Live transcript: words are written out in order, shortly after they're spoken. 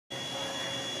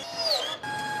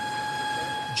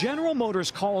General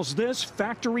Motors calls this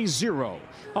Factory Zero,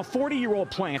 a 40-year-old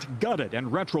plant gutted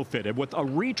and retrofitted with a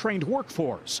retrained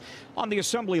workforce. On the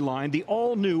assembly line, the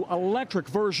all-new electric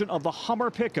version of the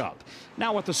Hummer pickup,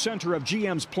 now at the center of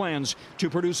GM's plans to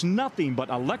produce nothing but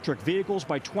electric vehicles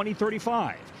by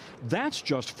 2035. That's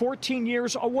just 14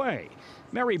 years away.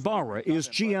 Mary Barra is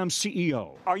GM's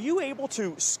CEO. Are you able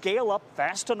to scale up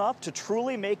fast enough to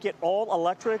truly make it all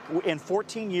electric in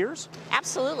 14 years?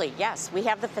 Absolutely, yes. We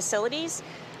have the facilities.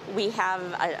 We have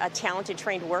a talented,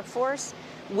 trained workforce.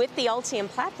 With the Ultium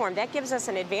platform, that gives us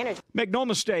an advantage. Make no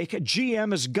mistake,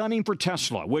 GM is gunning for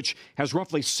Tesla, which has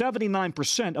roughly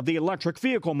 79% of the electric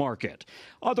vehicle market.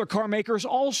 Other car makers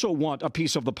also want a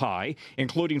piece of the pie,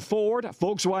 including Ford,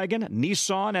 Volkswagen,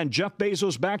 Nissan, and Jeff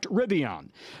Bezos-backed Rivian.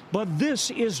 But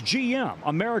this is GM,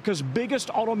 America's biggest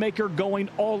automaker, going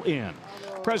all in.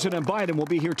 President Biden will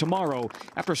be here tomorrow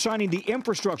after signing the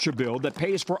infrastructure bill that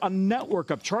pays for a network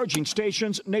of charging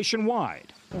stations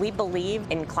nationwide. We believe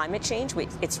in climate change.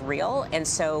 It's real, and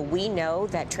so we know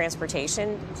that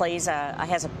transportation has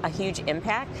a huge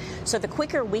impact. So the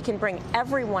quicker we can bring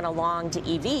everyone along to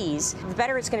EVs, the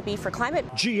better it's going to be for climate.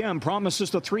 GM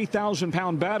promises the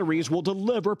 3,000-pound batteries will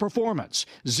deliver performance,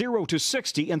 0 to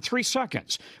 60 in 3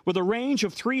 seconds, with a range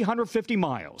of 350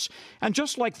 miles. And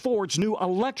just like Ford's new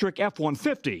electric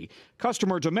F-150,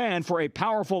 customer demand for a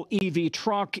powerful EV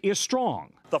truck is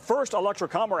strong. The first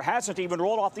electric Hummer hasn't even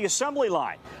rolled off the assembly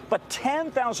line, but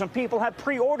 10,000 people have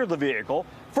pre-ordered the vehicle.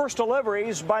 First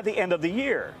deliveries by the end of the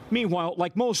year. Meanwhile,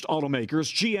 like most automakers,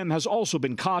 GM has also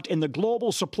been caught in the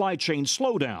global supply chain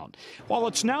slowdown. While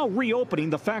it's now reopening,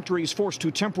 the factory is forced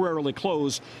to temporarily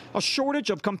close. A shortage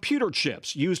of computer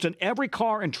chips used in every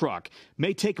car and truck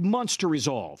may take months to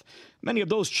resolve. Many of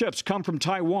those chips come from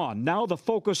Taiwan, now the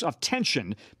focus of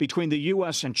tension between the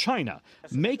U.S. and China,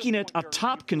 making it a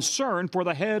top concern for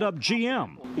the head of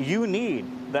GM. You need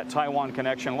that Taiwan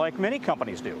connection like many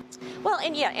companies do. Well,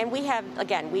 and we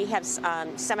have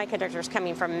semiconductors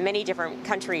coming from many different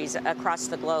countries across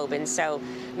the globe, and so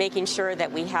making sure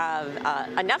that we have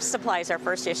enough supply is our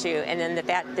first issue, and then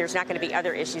that there's not going to be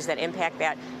other issues that impact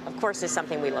that, of course, is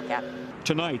something we look at.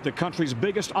 Tonight, the country's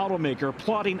biggest automaker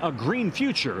plotting a green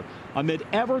future amid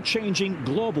ever-changing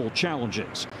global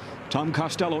challenges. Tom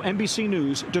Costello, NBC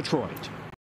News, Detroit.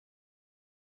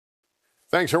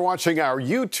 Thanks for watching our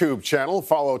YouTube channel.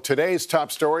 Follow today's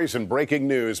top stories and breaking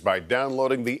news by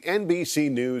downloading the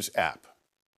NBC News app.